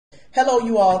Hello,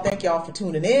 you all. Thank y'all for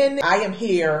tuning in. I am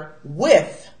here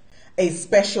with a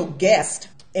special guest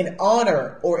in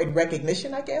honor or in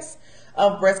recognition, I guess,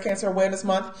 of Breast Cancer Awareness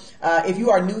Month. If you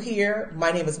are new here,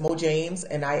 my name is Mo James,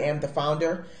 and I am the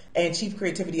founder and Chief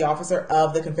Creativity Officer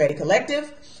of the Confetti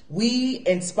Collective. We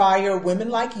inspire women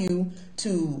like you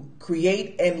to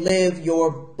create and live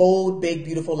your bold, big,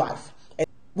 beautiful life. And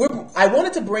I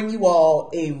wanted to bring you all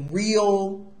a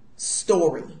real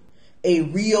story, a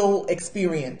real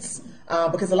experience,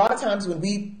 because a lot of times when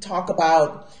we talk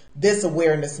about this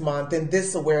awareness month and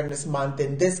this awareness month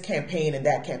and this campaign and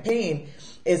that campaign,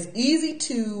 it's easy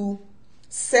to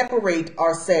separate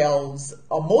ourselves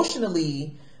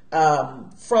emotionally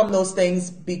from those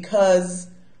things because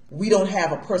we don't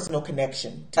have a personal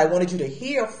connection. I wanted you to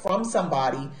hear from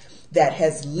somebody that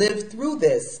has lived through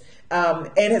this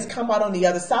and has come out on the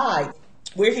other side.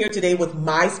 We're here today with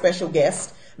my special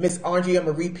guest, Miss Andrea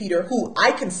Marie Peter, who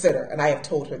I consider, and I have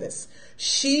told her this,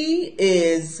 she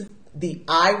is the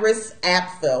Iris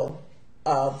Apfel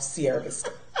of Sierra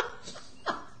Vista.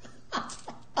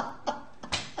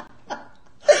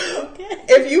 Okay.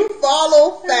 If you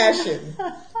follow fashion,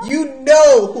 you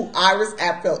know who Iris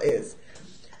Apfel is.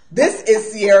 This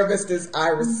is Sierra Vista's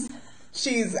Iris.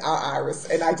 She's our Iris,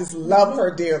 and I just love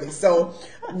her dearly. So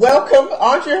welcome,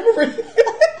 Andrea Marie.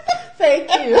 Thank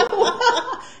you.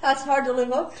 That's hard to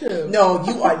live up to. No,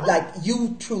 you are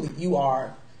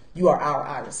you are our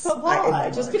Iris. But why?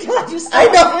 Just because I just I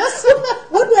know. This?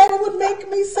 Whatever would make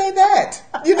me say that?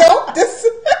 You know, this.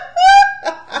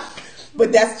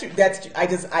 But that's true. That's true. I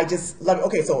just love it.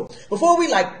 Okay, so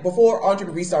before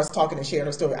Andrea Marie starts talking and sharing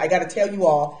her story, I got to tell you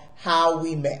all how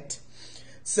we met.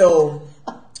 So,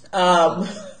 I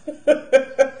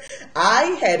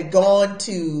had gone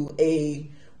to a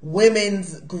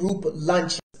women's group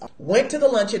luncheon. Went to the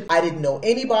luncheon. I didn't know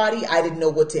anybody. I didn't know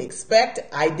what to expect.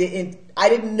 I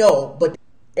didn't know, but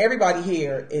everybody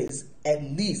here is at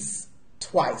least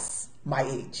twice my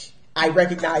age. I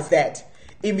recognize that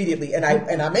immediately. And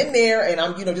I'm in there and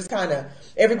I'm, just kind of,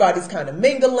 everybody's kind of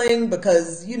mingling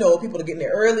because, people are getting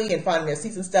there early and finding their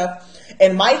seats and stuff.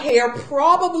 And my hair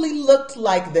probably looked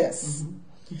like this.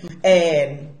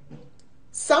 And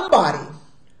somebody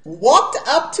walked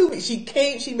up to me.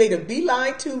 She made a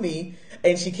beeline to me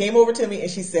and she came over to me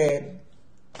and she said,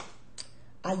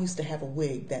 I used to have a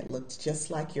wig that looked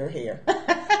just like your hair.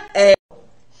 And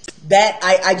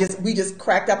that we just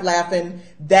cracked up laughing.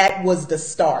 That was the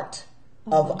start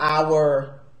of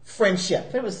our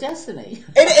friendship. It was destiny.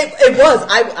 And it was.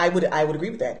 I would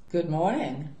agree with that. Good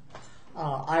morning.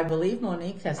 I believe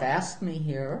Monique has asked me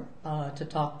here to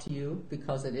talk to you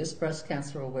because it is Breast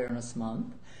Cancer Awareness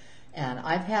Month. And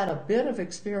I've had a bit of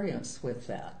experience with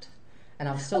that. And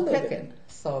I'm still kicking.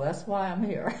 So that's why I'm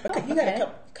here. Okay, you got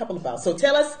a couple of bouts. So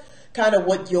tell us kind of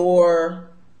what is your,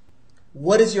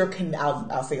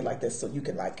 I'll say it like this so you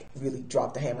can really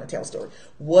drop the hammer and tell a story.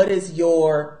 What is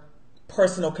your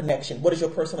personal connection? What is your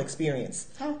personal experience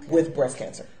with breast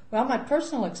cancer? Well, my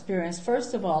personal experience,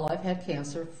 first of all, I've had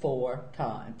cancer 4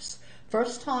 times.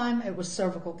 First time it was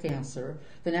cervical cancer.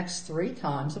 The next 3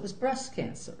 times it was breast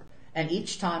cancer. And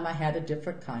each time I had a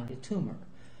different kind of tumor.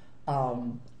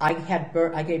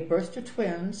 I gave birth to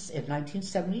twins in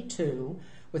 1972.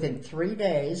 Within 3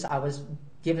 days, I was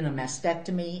given a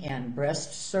mastectomy and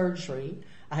breast surgery.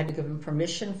 I had to give them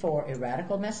permission for a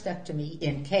radical mastectomy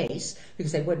in case,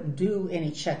 because they wouldn't do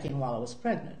any checking while I was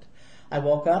pregnant. I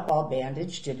woke up all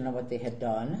bandaged, didn't know what they had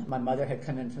done. My mother had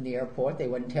come in from the airport. They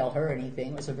wouldn't tell her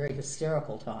anything. It was a very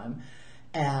hysterical time.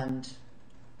 And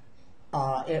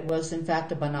it was, in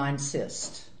fact, a benign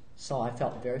cyst. So I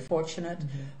felt very fortunate,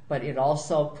 but it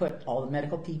also put all the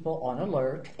medical people on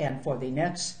alert. And for the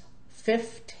next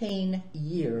 15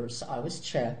 years, I was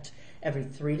checked every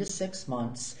 3 to 6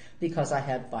 months because I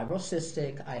had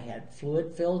fibrocystic, I had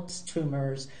fluid-filled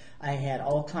tumors, I had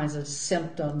all kinds of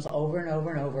symptoms over and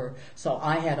over and over. So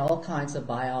I had all kinds of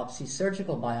biopsies,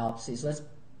 surgical biopsies. Let's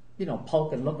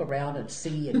poke and look around and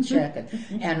see and check.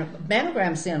 And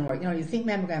mammograms then were, you think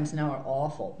mammograms now are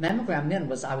awful. Mammogram then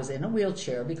was, I was in a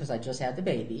wheelchair because I just had the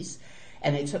babies,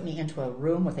 and they took me into a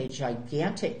room with a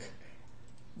gigantic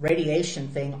radiation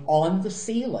thing on the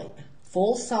ceiling,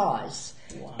 full size.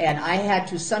 Wow. And I had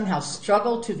to somehow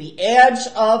struggle to the edge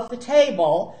of the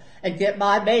table and get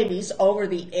my babies over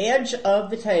the edge of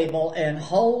the table and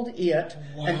hold it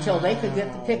until they could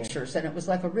get the pictures. And it was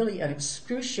like an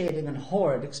excruciating and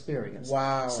horrid experience.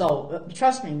 Wow. So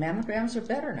trust me, mammograms are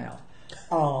better now.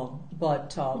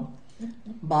 But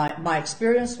my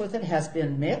experience with it has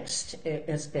been mixed.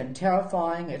 It's been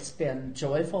terrifying. It's been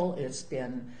joyful. It's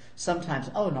been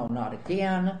sometimes, oh no, not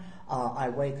again. I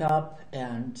wake up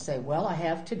and say, well, I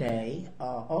have today,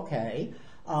 okay.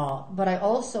 But I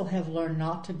also have learned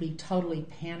not to be totally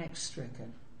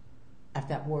panic-stricken at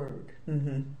that word.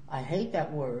 Mm-hmm. I hate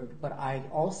that word, but I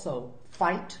also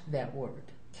fight that word,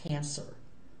 cancer,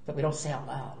 that we don't say out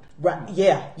loud. Right?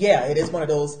 Yeah. It is one of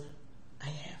those. I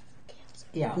have cancer.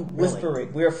 Yeah, we whisper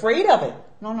it. We're afraid of it.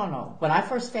 No. When I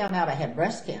first found out I had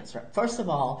breast cancer, first of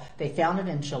all, they found it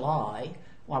in July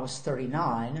when I was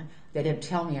 39. They didn't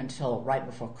tell me until right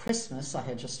before Christmas. I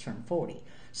had just turned 40.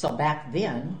 So back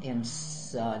then, in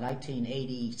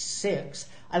 1986,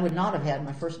 I would not have had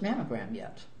my first mammogram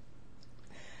yet.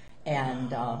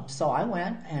 And so I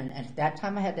went, and at that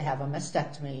time I had to have a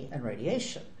mastectomy and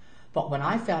radiation. But when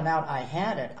I found out I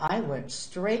had it, I went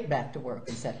straight back to work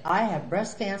and said, I have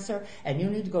breast cancer, and you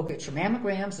need to go get your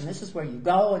mammograms, and this is where you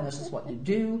go, and this is what you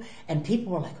do. And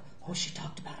people were like, oh, she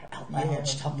talked about it out loud. Yeah,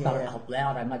 she talked about it out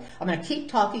loud. I'm like, I'm going to keep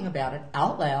talking about it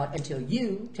out loud until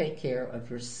you take care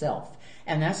of yourself.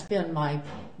 And that's been my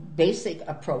basic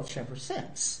approach ever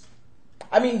since.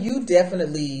 I mean, you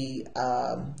definitely,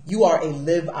 you are a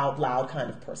live out loud kind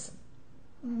of person.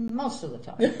 Most of the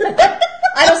time.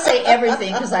 I don't say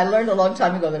everything because I learned a long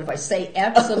time ago that if I say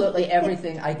absolutely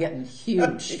everything, I get in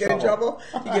huge You get in trouble?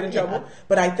 You get in trouble?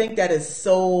 But I think that is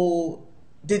so...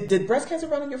 Did breast cancer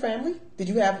run in your family? Did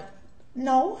you have...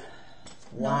 No.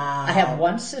 Wow. I have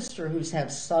one sister who's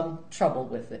had some trouble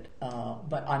with it,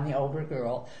 but I'm the older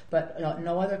girl. But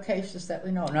no other cases that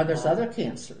we know. Now, there's other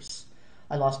cancers.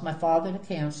 I lost my father to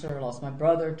cancer. I lost my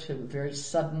brother to very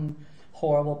sudden,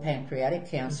 horrible pancreatic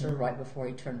cancer right before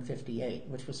he turned 58,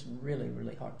 which was really,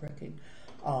 really heartbreaking.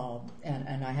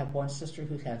 And I have one sister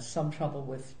who had some trouble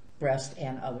with breast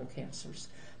and other cancers,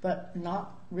 but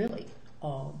not really.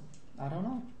 I don't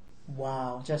know.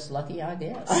 Wow. Just lucky, I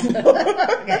guess.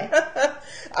 Okay.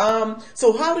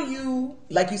 So how do you,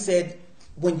 like you said,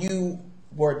 when you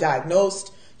were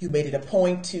diagnosed, you made it a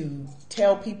point to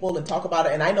tell people and talk about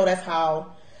it. And I know that's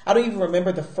how, I don't even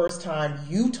remember the first time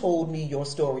you told me your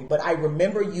story, but I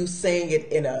remember you saying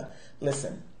it in a,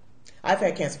 listen, I've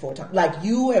had cancer 4 times. Like,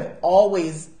 you have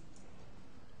always,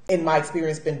 in my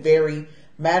experience, been very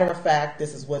matter of fact.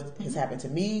 This is what has happened to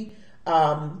me.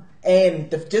 And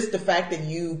just the fact that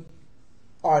you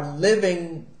are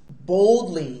living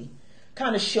boldly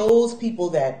kind of shows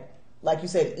people that, like you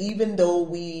said, even though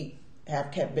we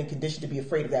have been conditioned to be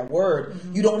afraid of that word,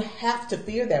 you don't have to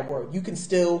fear that word. You can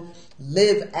still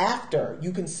live after.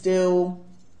 You can still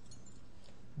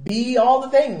be all the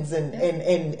things and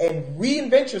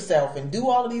reinvent yourself and do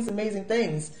all of these amazing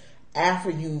things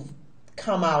after you've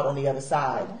come out on the other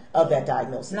side of that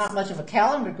diagnosis. Not much of a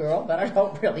calendar girl, but I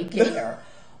don't really care.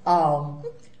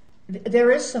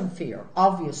 There is some fear,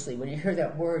 obviously. When you hear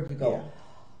that word, you go,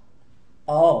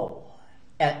 oh.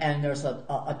 And there's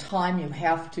a time you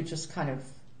have to just kind of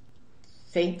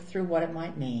think through what it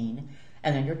might mean,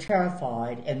 and then you're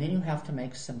terrified, and then you have to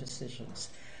make some decisions.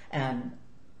 And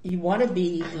you want to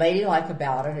be ladylike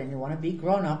about it, and you want to be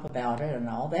grown up about it, and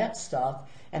all that stuff.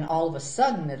 And all of a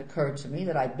sudden, it occurred to me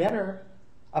that I better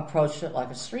approach it like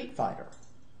a street fighter.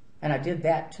 And I did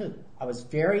that too. I was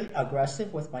very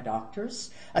aggressive with my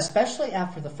doctors, especially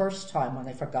after the first time when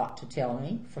they forgot to tell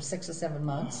me for 6 or 7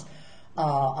 months.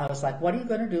 I was like, what are you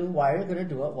going to do? Why are you going to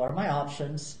do it? What are my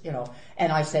options? You know,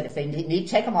 and I said, if they need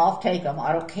to take them off, take them.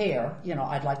 I don't care. You know,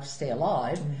 I'd like to stay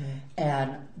alive.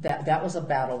 And that was a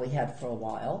battle we had for a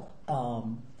while.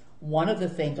 One of the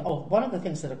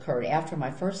things that occurred after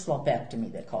my first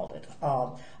lumpectomy, they called it.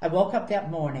 I woke up that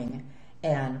morning,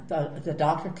 and the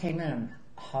doctor came in.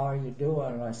 How are you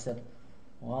doing? And I said,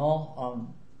 well,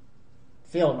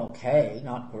 feeling okay,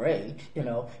 not great, you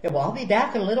know. Yeah, well, I'll be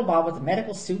back in a little while with the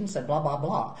medical students and blah, blah,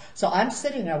 blah. So I'm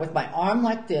sitting there with my arm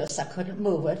like this. I couldn't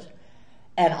move it.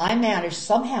 And I managed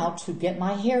somehow to get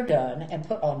my hair done and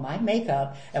put on my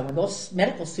makeup. And when those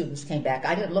medical students came back,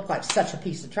 I didn't look like such a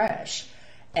piece of trash.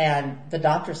 And the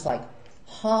doctor's like,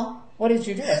 huh? What did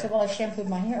you do? I said, well, I shampooed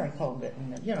my hair and combed it.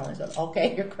 And, you know, I said,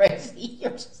 okay, you're crazy.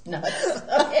 You're just nuts.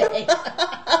 Okay.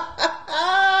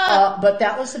 But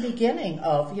that was the beginning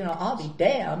of, you know, I'll be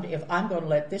damned if I'm going to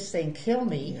let this thing kill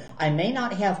me. Yeah. I may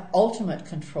not have ultimate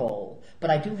control, but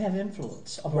I do have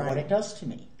influence over what it does to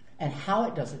me and how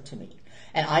it does it to me.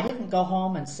 And I didn't go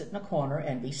home and sit in a corner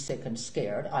and be sick and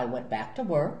scared. I went back to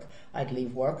work. I'd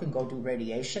leave work and go do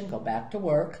radiation, go back to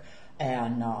work.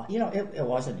 And, you know, it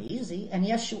wasn't easy. And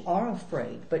yes, you are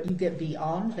afraid, but you get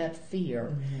beyond that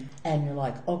fear. And you're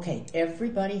like, okay,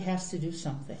 everybody has to do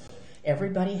something.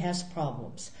 Everybody has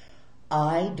problems.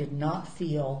 I did not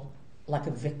feel like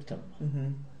a victim.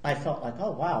 I felt like,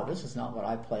 oh, wow, this is not what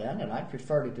I planned, and I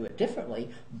prefer to do it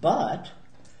differently. But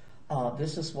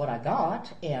this is what I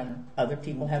got, and other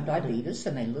people have diabetes,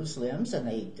 and they lose limbs, and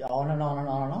they on and on and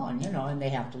on and on, you know, and they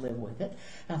have to live with it.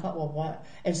 And I thought, well, what?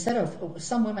 Instead of,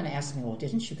 some women ask me, well,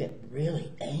 didn't you get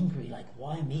really angry? Like,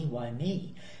 why me? Why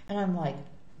me? And I'm like,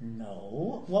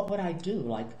 no. What would I do?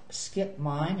 Like, skip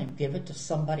mine and give it to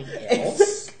somebody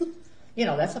else? You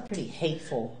know, that's a pretty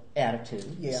hateful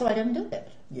attitude. Yeah. So I didn't do that.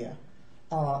 Yeah.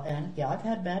 And yeah, I've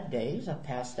had bad days. I've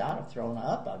passed out. I've thrown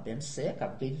up. I've been sick.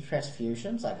 I've needed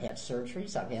transfusions. I've had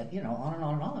surgeries. I've had, you know, on and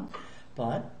on and on.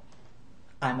 But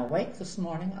I'm awake this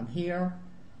morning. I'm here.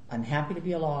 I'm happy to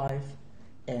be alive.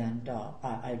 And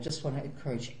I just want to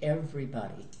encourage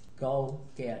everybody, go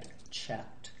get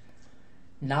checked.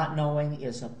 Not knowing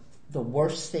is the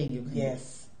worst thing you can do.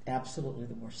 Absolutely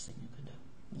the worst thing you can do.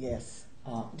 Yes.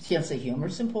 Sense of humor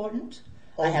is important.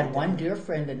 I had one dear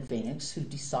friend in Phoenix who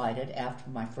decided after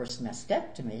my first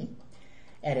mastectomy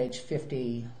at age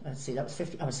 50, let's see, that was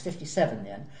 50, I was 57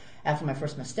 then, after my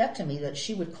first mastectomy, that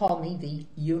she would call me the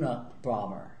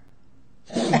Unabomber.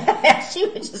 She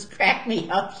would just crack me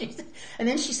up. And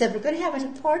then she said, we're going to have a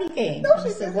new party game. I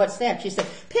said, what's that? She said,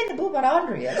 Pin the Boob on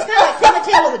Andrea. It's kind of like Pin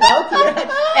the Tail of the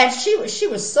Donkey. And she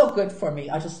was so good for me.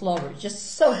 I just love her.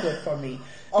 Just so good for me.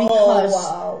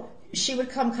 Because she would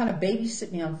come kind of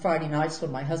babysit me on Friday nights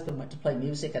when my husband went to play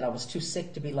music and I was too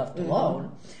sick to be left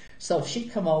alone. So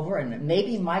she'd come over and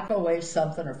maybe microwave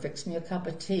something or fix me a cup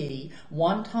of tea.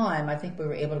 One time, I think we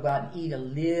were able to go out and eat a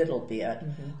little bit.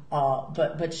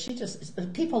 But she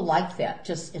just, people like that,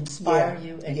 just inspire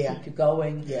you and keep you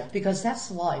going. Because that's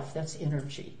life, that's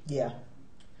energy.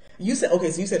 You said,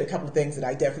 okay, so you said a couple of things that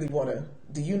I definitely want to,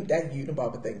 that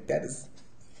Unabomber thing, that is...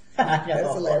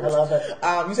 That's hilarious. I love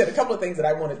it. You said a couple of things that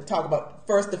I wanted to talk about.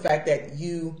 First, the fact that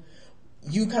you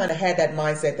kind of had that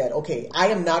mindset that, okay, I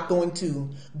am not going to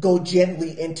go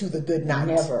gently into the good night.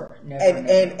 Never.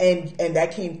 And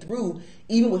that came through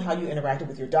even with how you interacted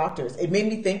with your doctors. It made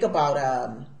me think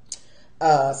about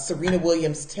Serena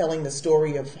Williams telling the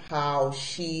story of how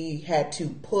she had to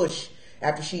push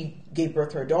after she gave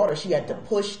birth to her daughter. She had to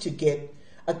push to get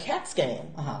a CAT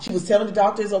scan. She was telling the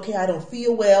doctors, okay, I don't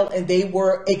feel well, and they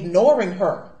were ignoring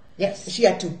her. She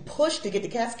had to push to get the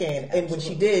CAT scan, and when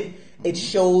she did, it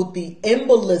showed the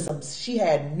embolisms. She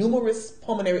had numerous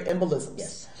pulmonary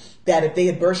embolisms that if they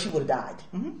had burst, she would have died.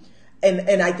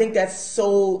 And I think that's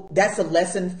a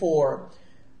lesson for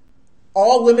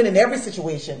all women in every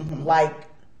situation. Like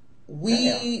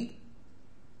we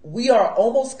are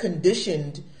almost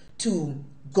conditioned to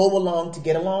go along to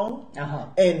get along.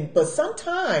 But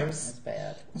sometimes that's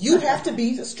bad. You have to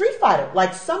be a street fighter.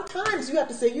 Like sometimes you have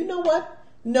to say, you know what?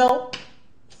 No.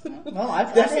 Well,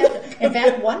 I've had to. In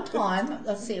fact, one time,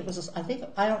 let's see, it was,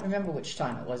 I don't remember which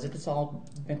time it was. It gets all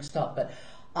mixed up. But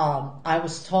I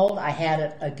was told I had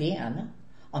it again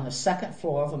on the second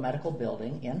floor of a medical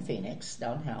building in Phoenix,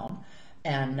 downtown.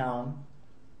 And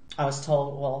I was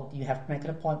told, well, you have to make an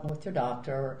appointment with your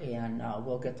doctor, and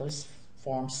we'll get those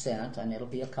forms sent, and it'll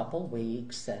be a couple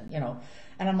weeks, and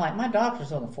and I'm like, my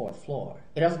doctor's on the fourth floor.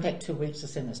 It doesn't take 2 weeks to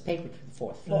send this paper to the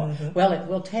fourth floor. Well, it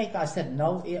will take. I said,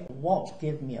 no, it won't.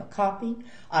 Give me a copy.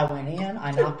 I went in. I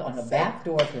knocked on the back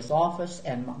door of his office,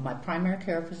 and my primary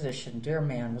care physician, dear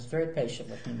man, was very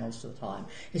patient with me most of the time.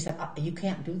 He said, you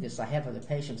can't do this. I have other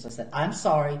patients. I said, I'm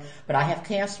sorry, but I have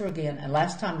cancer again, and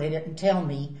last time they didn't tell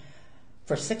me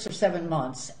for 6 or 7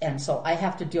 months, and so I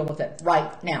have to deal with it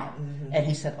right now. And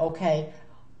he said, okay,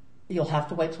 you'll have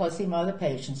to wait till I see my other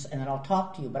patients, and then I'll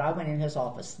talk to you. But I went in his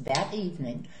office that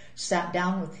evening, sat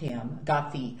down with him,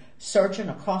 got the surgeon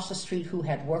across the street who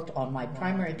had worked on my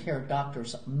primary care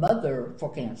doctor's mother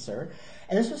for cancer,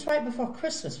 and this was right before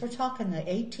Christmas. We're talking the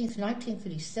 18th, 19th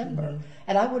of December,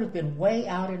 and I would have been way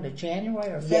out into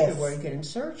January or February getting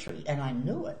surgery, and I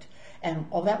knew it. And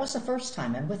that was the first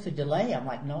time. And with the delay, I'm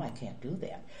like, no, I can't do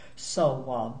that.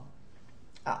 So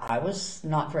I was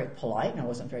not very polite, and I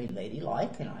wasn't very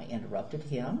ladylike, and I interrupted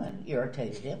him and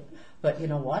irritated him. But you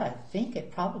know what? I think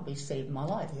it probably saved my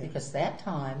life, because that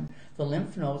time the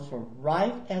lymph nodes were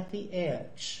right at the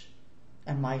edge.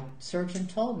 And my surgeon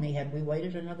told me, had we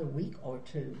waited another week or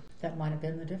two, that might have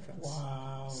been the difference.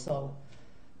 Wow. So,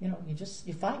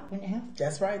 you fight when you have to.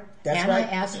 That's right. I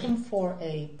asked him for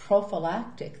a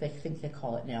prophylactic, they think they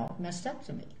call it now,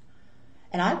 mastectomy.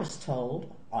 And I was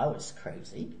told I was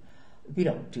crazy. We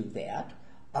don't do that.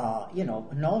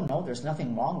 No, there's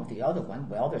nothing wrong with the other one.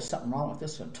 Well, there's something wrong with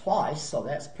this one twice, so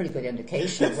that's a pretty good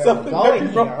indication of where we're going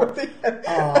here.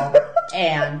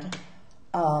 And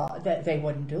that they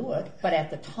wouldn't do it. But at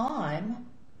the time,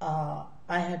 I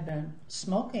had been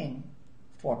smoking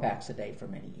 4 packs a day for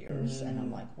many years, and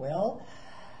I'm like, well,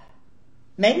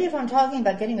 Maybe if I'm talking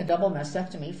about getting a double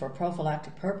mastectomy for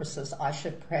prophylactic purposes, I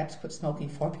should perhaps quit smoking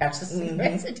 4 packs of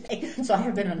cigarettes a day. So I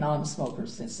have been a non-smoker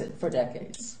for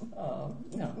decades.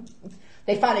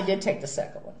 They finally did take the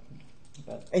second one.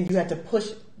 But. And you had to push,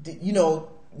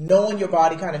 knowing your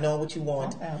body, kind of knowing what you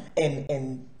want,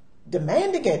 and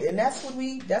demanding it, and that's what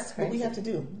we have to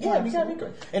do. Yeah, we gotta be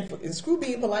good. And screw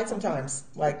being polite sometimes.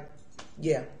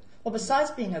 Well, besides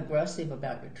being aggressive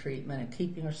about your treatment and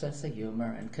keeping your sense of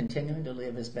humor and continuing to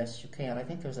live as best you can, I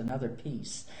think there's another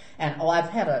piece. And I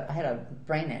had a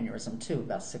brain aneurysm too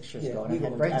about 6 years ago, and I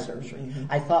had brain surgery. Mm-hmm.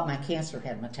 I thought my cancer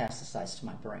had metastasized to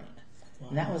my brain. Wow.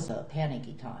 And that was a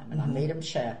panicky time. And I made them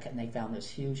check, and they found this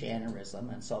huge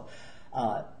aneurysm. And so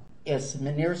it's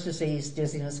Meniere's disease,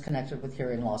 dizziness connected with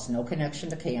hearing loss, no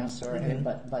connection to cancer.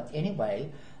 Mm-hmm. But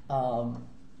anyway,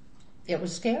 it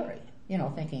was scary,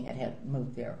 thinking it had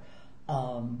moved there.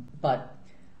 But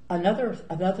another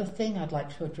thing I'd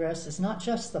like to address is not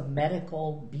just the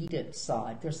medical beat it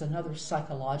side. There's another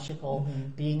psychological,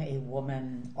 being a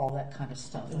woman, all that kind of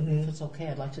stuff. If it's okay,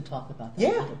 I'd like to talk about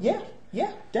that.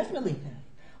 Yeah, definitely. Okay.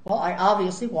 Well, I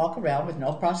obviously walk around with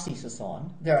no prosthesis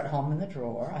on. They're at home in the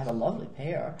drawer. I have a lovely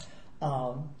pair.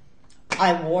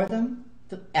 I wore them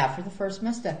after the first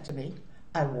mastectomy.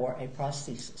 I wore a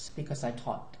prosthesis because I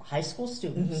taught high school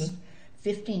students.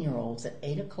 15-year-olds at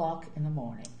 8 o'clock in the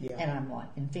morning, and I'm like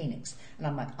in Phoenix, and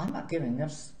I'm like, I'm not giving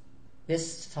this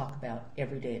to talk about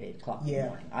every day at 8 o'clock in the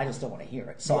morning. I just don't want to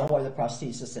hear it. So I wore the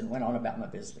prosthesis and went on about my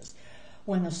business.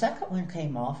 When the second one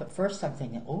came off, at first I'm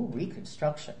thinking, oh,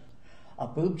 reconstruction. A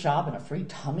boob job and a free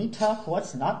tummy tuck,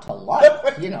 what's not to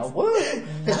like? Woo!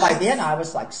 Because by then I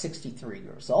was like 63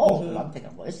 years old, and I'm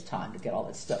thinking, well, it's time to get all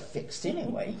this stuff fixed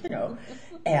anyway,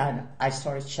 And I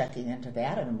started checking into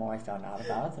that, and the more I found out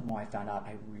about it, the more I found out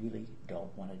I really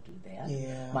don't want to do that.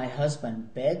 Yeah. My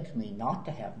husband begged me not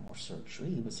to have more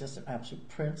surgery. He was just an absolute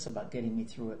prince about getting me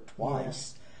through it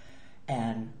twice. Yeah.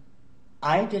 And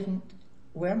I didn't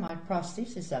wear my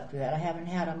prosthesis after that. I haven't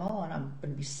had them on. I'm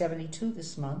going to be 72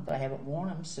 this month. I haven't worn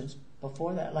them since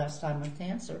before that last time with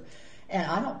cancer. And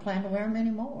I don't plan to wear them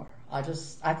anymore. I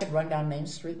could run down Main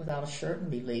Street without a shirt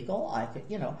and be legal. I could,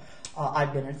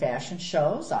 I've been in fashion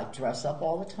shows. I dress up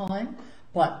all the time.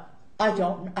 But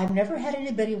I've never had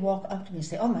anybody walk up to me and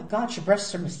say, oh my God, your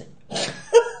breasts are missing.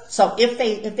 So if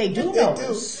they do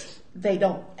notice, they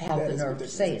don't have the nerve to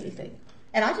say anything.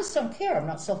 And I just don't care. I'm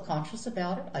not self-conscious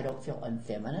about it. I don't feel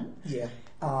unfeminine. Yeah.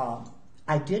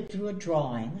 I did do a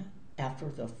drawing after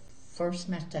the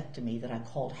first mastectomy that I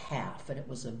called Half, and it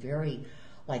was a very,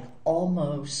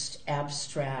 almost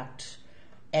abstract,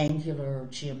 angular,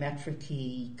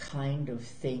 geometric-y kind of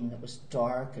thing that was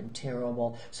dark and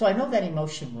terrible. So I know that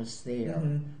emotion was there,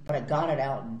 but I got it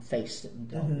out and faced it and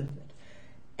dealt with it.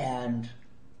 And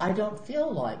I don't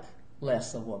feel like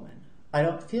less a woman. I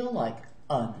don't feel like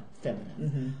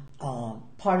unfeminine.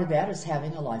 Part of that is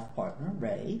having a life partner,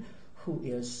 Ray, who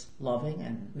is loving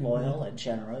and loyal and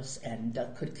generous and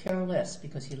could care less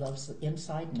because he loves the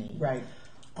inside me. Right.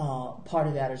 Part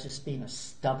of that is just being a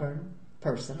stubborn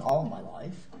person all my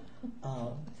life.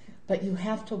 But you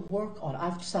have to work on.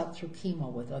 I've sat through chemo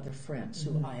with other friends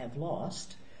who I have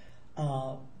lost.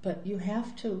 But you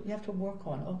have to work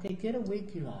on. Okay, get a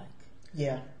wig you like.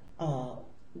 Yeah.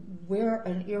 Wear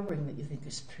an earring that you think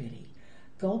is pretty.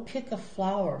 Go pick a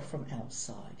flower from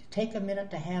outside. Take a minute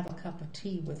to have a cup of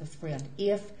tea with a friend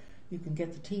if you can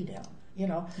get the tea down.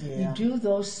 You do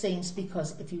those things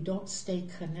because if you don't stay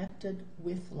connected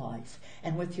with life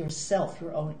and with yourself,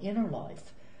 your own inner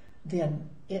life, then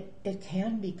it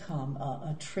can become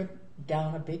a trip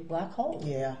down a big black hole.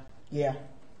 Yeah.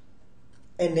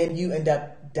 And then you end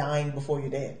up dying before you're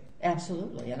dead.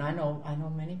 Absolutely. And I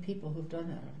know many people who've done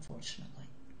that, unfortunately.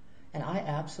 And I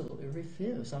absolutely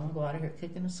refuse. I'm going to go out of here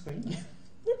kicking and screaming.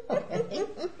 Okay.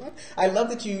 I love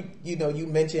that you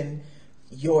mentioned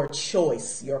your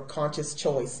choice, your conscious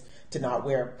choice to not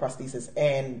wear prosthesis.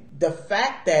 And the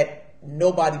fact that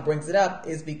nobody brings it up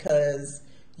is because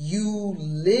you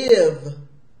live,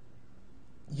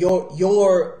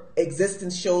 your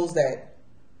existence shows that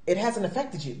it hasn't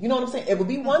affected you. You know what I'm saying? It would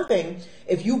be one thing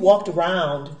if you walked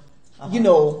around,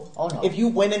 if you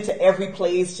went into every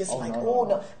place just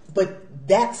no. But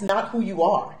that's not who you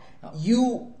are. No.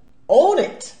 You own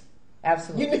it.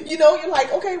 Absolutely. You're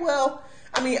like, okay, well,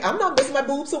 I'm not missing my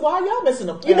boobs, so why are y'all missing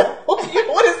them?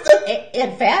 What is the...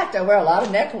 In fact, I wear a lot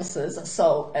of necklaces,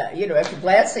 so, if you're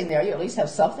glancing there, you at least have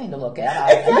something to look at.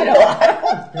 I don't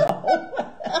know.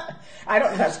 I don't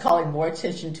know if that's calling more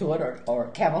attention to it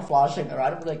or camouflaging, or I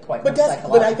don't really quite know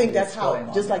psychologically. But I think that's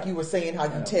how, just like you were saying, how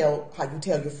you tell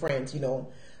your friends,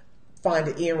 find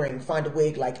an earring, find a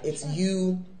wig, like it's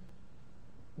you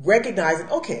recognizing,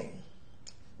 okay,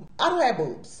 I don't have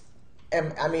boobs.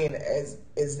 And I mean,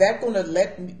 is that going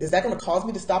to cause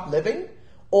me to stop living,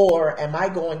 or am I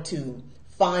going to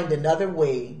find another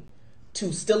way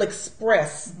to still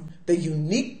express the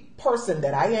unique person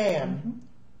that I am,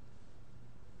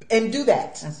 and do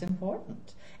that? That's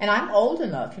important. And I'm old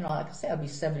enough, like I say, I'll be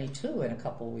 72 in a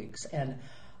couple of weeks, and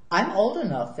I'm old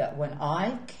enough that when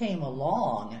I came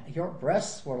along, your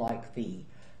breasts were like the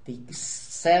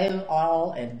say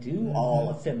all and do all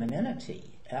of femininity.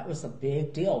 That was a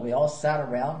big deal. We all sat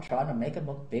around trying to make them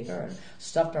look bigger and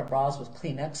stuffed our bras with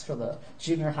Kleenex for the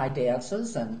junior high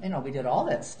dances, and we did all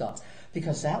that stuff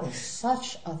because that was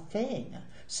such a thing.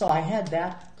 So I had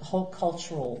that whole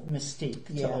cultural mystique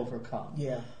to overcome.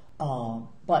 Yeah.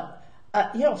 But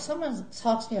if someone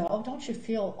talks to me, oh, don't you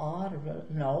feel odd? Or,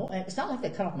 no, it's not like they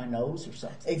cut off my nose or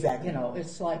something. Exactly.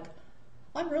 It's like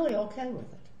I'm really okay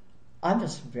with it. I'm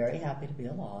just very happy to be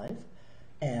alive.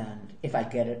 And if I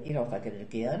get it, if I get it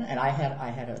again, and I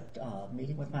had a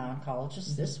meeting with my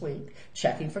oncologist this week,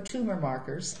 checking for tumor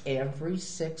markers every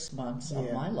 6 months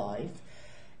of my life,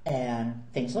 and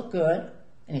things look good.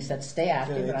 And he said, stay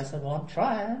active. Good. And I said, well, I'm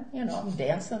trying. I'm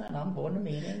dancing and I'm going to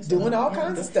meetings. Doing all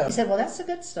kinds of stuff. He said, well, that's the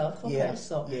good stuff. Okay,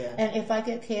 yeah. And if I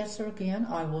get cancer again,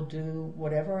 I will do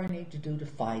whatever I need to do to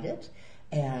fight it.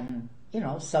 And,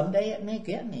 someday it may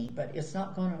get me, but it's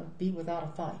not going to be without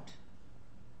a fight.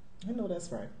 I know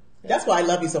that's right. That's why I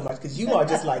love you so much, because you are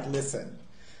just like, listen,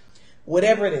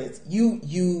 whatever it is,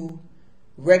 you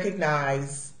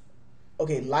recognize,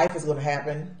 okay, life is going to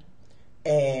happen,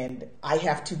 and I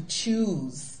have to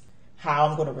choose how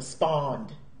I'm going to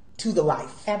respond to the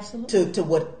life. Absolutely. To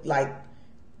what,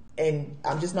 and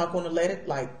I'm just not going to let it,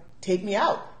 take me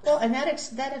out. Well, and that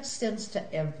extends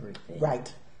to everything.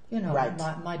 Right.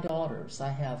 Right. My daughters, I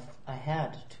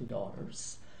had 2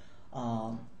 daughters.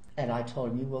 And I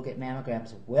told them, you will get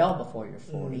mammograms well before you're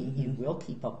 40. You will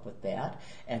keep up with that.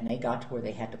 And they got to where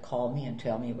they had to call me and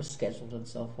tell me it was scheduled and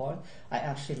so forth. I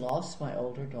actually lost my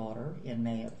older daughter in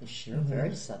May of this year,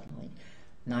 very suddenly,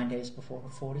 9 days before her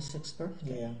 46th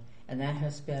birthday. Yeah. And that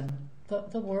has been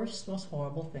the worst, most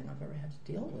horrible thing I've ever had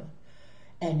to deal with.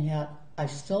 And yet, I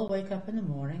still wake up in the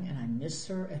morning and I miss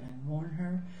her and I mourn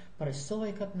her. But I still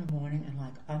wake up in the morning and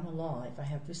I'm alive. I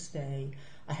have this day.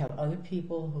 I have other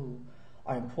people who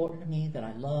are important to me, that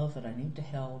I love, that I need to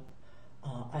help.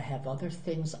 I have other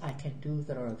things I can do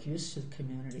that are of use to the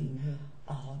community.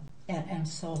 And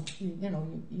so,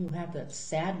 you have that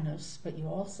sadness, but you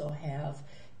also have,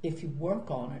 if you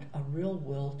work on it, a real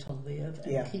will to live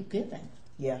and keep giving.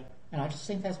 Yeah. And I just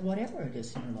think that's whatever it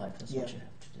is in your life is what you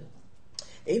have to do.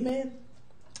 Amen.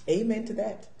 Amen to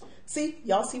that. See,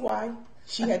 y'all see why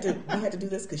we had to do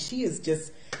this? Because she is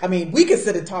just, we could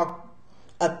sit and talk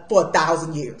for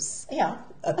 1,000 years. Yeah.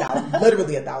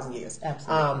 Literally 1,000 years.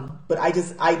 Absolutely. But I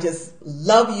just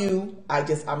love you.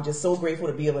 I'm just so grateful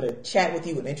to be able to chat with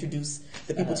you and introduce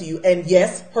the people to you. And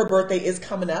yes, her birthday is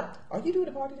coming up. Are you doing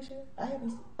a party this year? I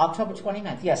haven't. October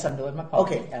 29th. Yes, I'm doing my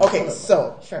party. Okay. Absolutely. Okay.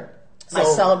 So sure. My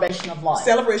celebration of life.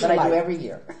 Celebration that of life. I do every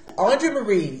year. Andrea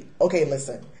Marie. Okay,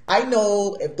 listen. I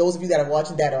know if those of you that are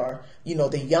watching that are,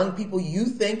 the young people you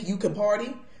think you can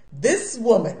party. This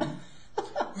woman,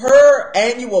 her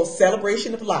annual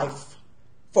celebration of life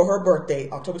for her birthday,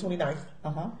 October 29th.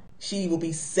 She will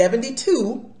be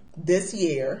 72 this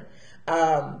year.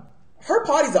 Her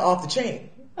parties are off the chain.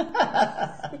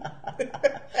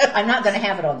 I'm not going to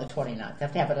have it on the 29th. I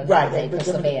have to have it another day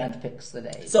because the band picks the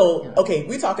day. So, okay,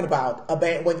 we're talking about a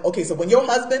band. So when your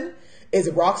husband is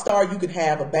a rock star, you could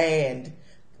have a band,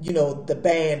 the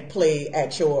band play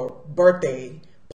at your birthday.